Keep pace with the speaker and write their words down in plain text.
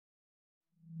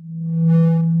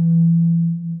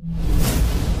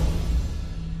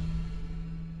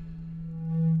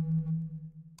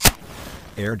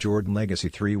Air Jordan Legacy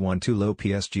 312 Low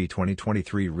PSG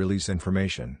 2023 release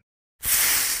information.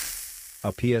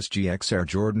 A PSG X Air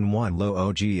Jordan 1 Low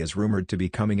OG is rumored to be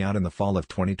coming out in the fall of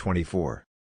 2024.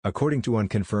 According to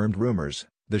unconfirmed rumors,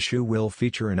 the shoe will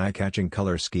feature an eye-catching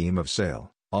color scheme of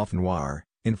sail, off noir,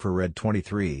 infrared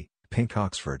 23, pink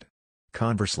Oxford.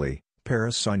 Conversely,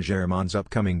 Paris Saint-Germain's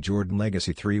upcoming Jordan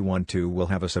Legacy 312 will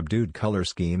have a subdued color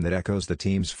scheme that echoes the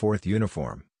team's fourth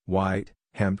uniform, white,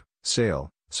 hemp,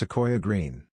 sail, sequoia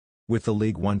green. With the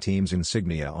League One team's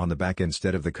insignia on the back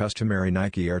instead of the customary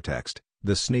Nike Air text,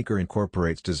 the sneaker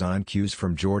incorporates design cues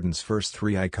from Jordan's first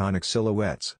three iconic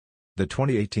silhouettes. The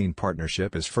 2018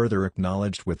 partnership is further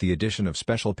acknowledged with the addition of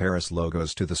special Paris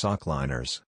logos to the sock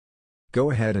liners.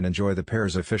 Go ahead and enjoy the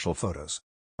pair's official photos.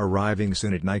 Arriving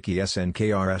soon at Nike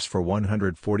SNKRS for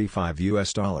 $145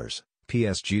 USD,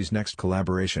 PSG's next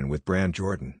collaboration with brand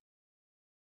Jordan.